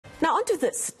Now onto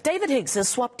this. David Higgs has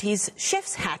swapped his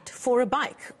chef's hat for a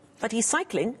bike, but he's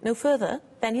cycling no further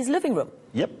than his living room.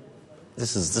 Yep.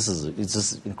 It's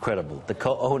just incredible. The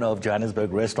co-owner of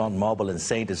Johannesburg restaurant Marble and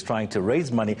Saint is trying to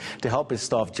raise money to help his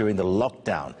staff during the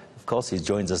lockdown. Of course, he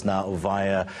joins us now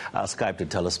via Skype to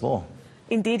tell us more.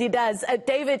 Indeed he does.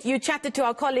 David, you chatted to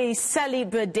our colleague Sally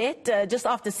Burdett just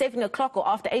after 7 o'clock or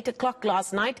after 8 o'clock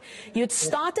last night. You'd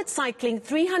started cycling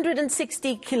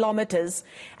 360 kilometers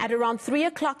at around 3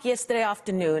 o'clock yesterday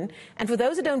afternoon. And for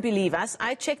those who don't believe us,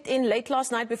 I checked in late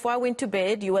last night before I went to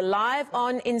bed. You were live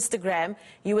on Instagram.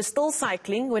 You were still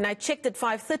cycling. When I checked at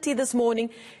 5:30 this morning,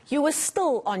 you were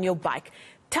still on your bike.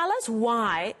 Tell us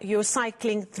why you're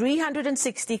cycling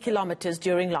 360 kilometers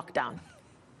during lockdown.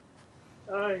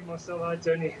 Hi, Marcel. Hi,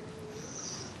 Tony.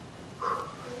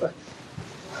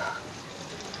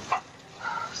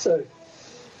 So,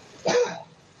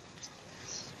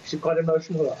 she's quite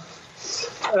emotional.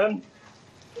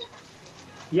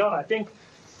 Yeah, I think,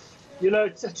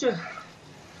 it's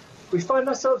we find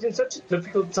ourselves in such a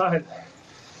difficult time.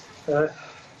 The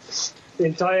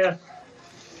entire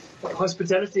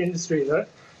hospitality industry,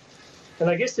 and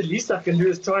I guess the least I can do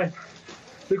is try and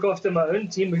look after my own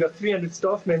team. We've got 300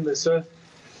 staff members, so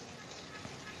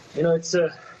it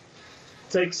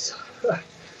takes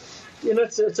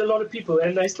it's a lot of people,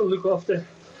 and they still look after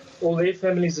all their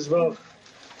families as well.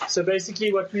 So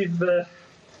basically what we've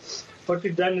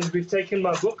done is we've taken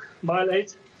my book, Mile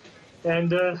 8,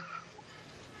 and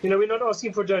we're not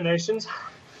asking for donations.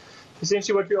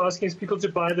 Essentially what we're asking is people to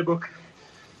buy the book,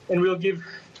 and we'll give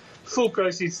full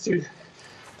proceeds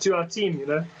to our team,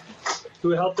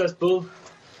 who helped us build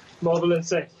Marble and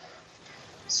Saint.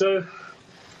 So,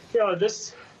 yeah,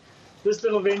 this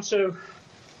little venture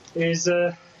is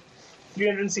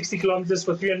 360 kilometers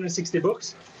for 360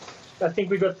 books. I think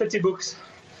we got 30 books.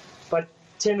 By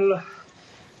 10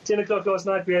 o'clock last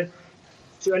night, we had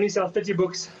to only sell 30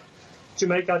 books to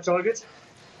make our target.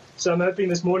 So I'm hoping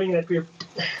this morning that we'll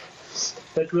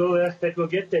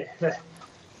get there.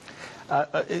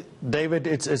 David,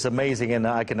 it's amazing, and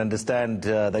I can understand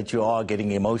that you are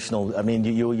getting emotional. I mean,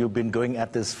 you've been going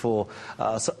at this for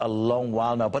a long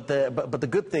while now. But the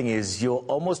good thing is you're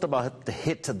almost about to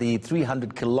hit the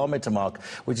 300-kilometer mark,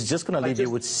 which is just going to leave you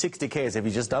with 60 Ks. Have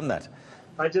you just done that?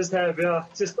 I just have, yeah,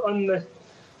 just on the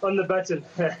button.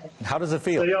 How does it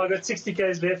feel? So, yeah, I've got 60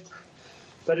 Ks left,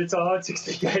 but it's a hard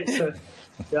 60 Ks. So,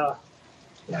 yeah,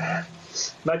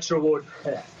 much reward.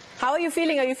 How are you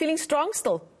feeling? Are you feeling strong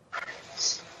still?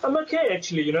 I'm okay,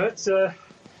 actually.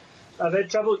 I've had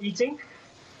trouble eating,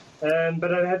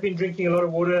 but I have been drinking a lot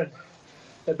of water and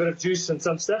a bit of juice and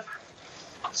some stuff.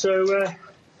 So,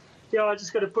 yeah, I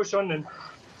just got to push on, and,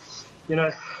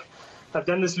 I've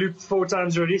done this loop 4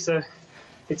 times already, so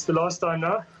it's the last time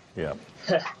now. Yeah.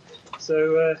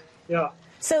 So, yeah.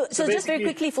 So just very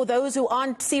quickly, for those who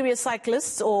aren't serious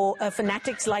cyclists or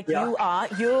fanatics like you are,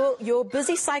 you're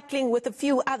busy cycling with a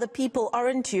few other people,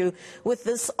 aren't you, with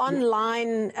this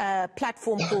online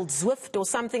platform called Zwift or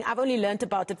something? I've only learnt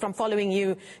about it from following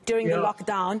you during the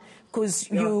lockdown, because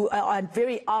you are a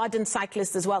very ardent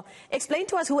cyclist as well. Explain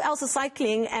to us who else is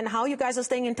cycling and how you guys are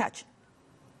staying in touch.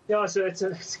 Yeah, so it's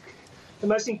the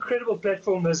most incredible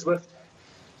platform is Zwift.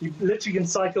 You literally can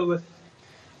cycle with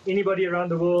anybody around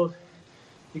the world.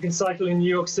 You can cycle in New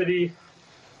York City.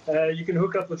 You can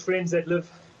hook up with friends that live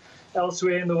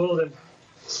elsewhere in the world,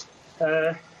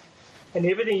 and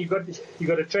everything. You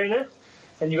got a trainer,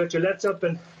 and you got your laptop,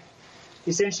 and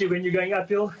essentially when you're going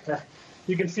uphill,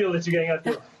 you can feel that you're going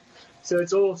uphill. So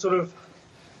it's all sort of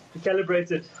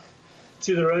calibrated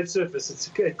to the road surface. It's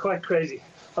quite crazy,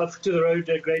 up to the road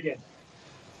gradient.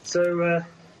 So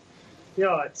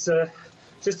yeah, it's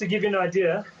just to give you an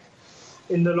idea.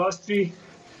 In the last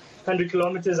 300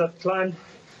 kilometers, I've climbed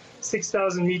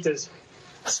 6,000 meters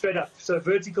straight up, so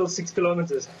vertical 6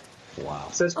 kilometers. Wow!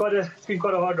 So it's been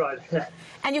quite a hard ride.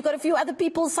 And you've got a few other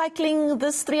people cycling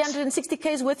this 360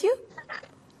 Ks with you?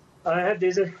 I have.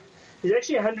 There's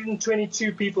actually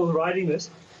 122 people riding this,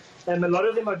 and a lot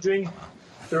of them are doing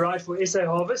the ride for SA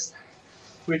Harvest,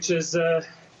 which is an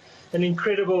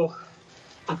incredible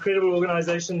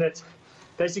organization that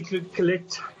basically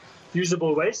collect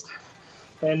usable waste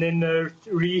and then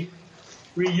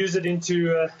reuse it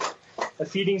into a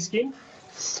feeding scheme.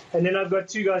 And then I've got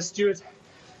 2 guys, Stuart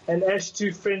and Ash,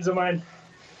 2 friends of mine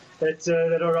that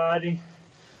are riding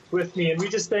with me, and we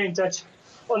just stay in touch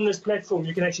on this platform.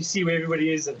 You can actually see where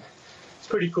everybody is, and it's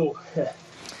pretty cool.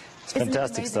 It's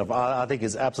fantastic stuff. I think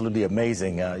it's absolutely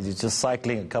amazing. Just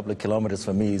cycling a couple of kilometers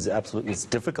for me is absolutely, it's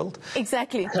difficult.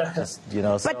 Exactly. Just, you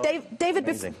know, but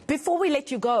David, before we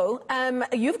let you go,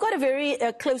 you've got a very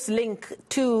close link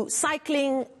to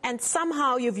cycling, and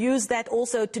somehow you've used that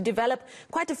also to develop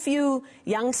quite a few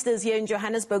youngsters here in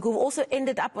Johannesburg who've also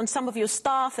ended up on some of your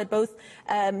staff at both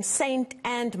Saint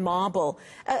and Marble.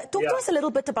 Talk to us a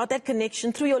little bit about that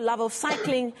connection through your love of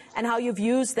cycling and how you've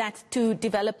used that to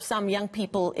develop some young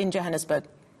people in Johannesburg.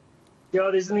 Yeah,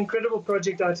 there's an incredible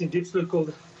project out in Diepsloot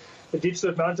called the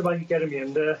Diepsloot Mountain Bike Academy,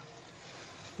 and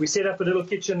we set up a little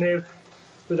kitchen there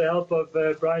with the help of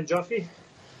Brian Joffe,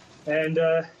 and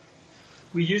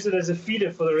we use it as a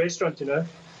feeder for the restaurant, you know.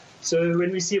 So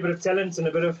when we see a bit of talent and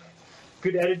a bit of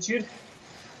good attitude,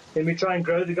 then we try and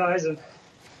grow the guys and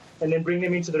then bring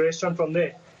them into the restaurant from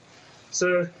there.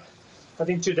 So I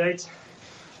think to date,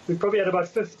 we've probably had about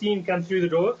 15 come through the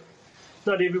door.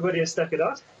 Not everybody has stuck it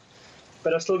out,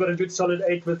 but I've still got a good solid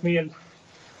 8 with me, and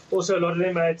also a lot of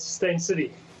them are at Steyn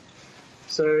City.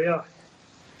 So, yeah.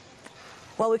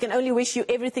 Well, we can only wish you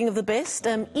everything of the best.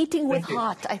 Eating with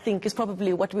heart, I think, is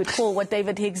probably what we would call what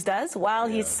David Higgs does while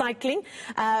he's cycling.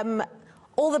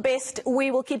 All the best. We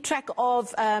will keep track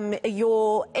of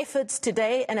your efforts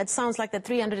today, and it sounds like that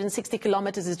 360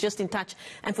 kilometers is just in touch.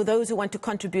 And for those who want to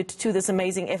contribute to this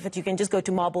amazing effort, you can just go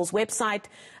to Marble's website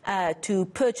to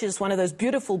purchase one of those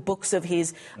beautiful books of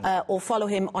his, or follow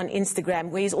him on Instagram,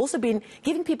 where he's also been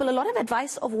giving people a lot of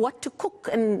advice of what to cook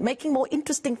and making more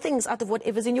interesting things out of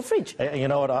whatever's in your fridge. You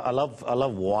know what? I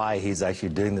love why he's actually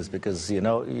doing this, because, you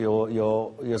know,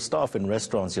 your staff in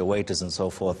restaurants, your waiters and so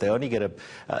forth, they only get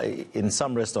in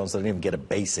some restaurants, they don't even get a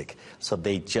basic, so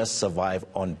they just survive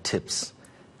on tips.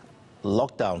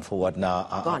 Lockdown for what now?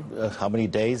 How many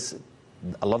days?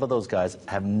 A lot of those guys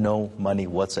have no money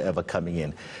whatsoever coming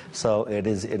in. So it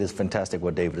is fantastic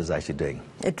what David is actually doing.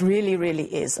 It really, really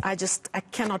is. I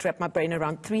cannot wrap my brain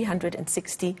around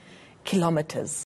 360 kilometers.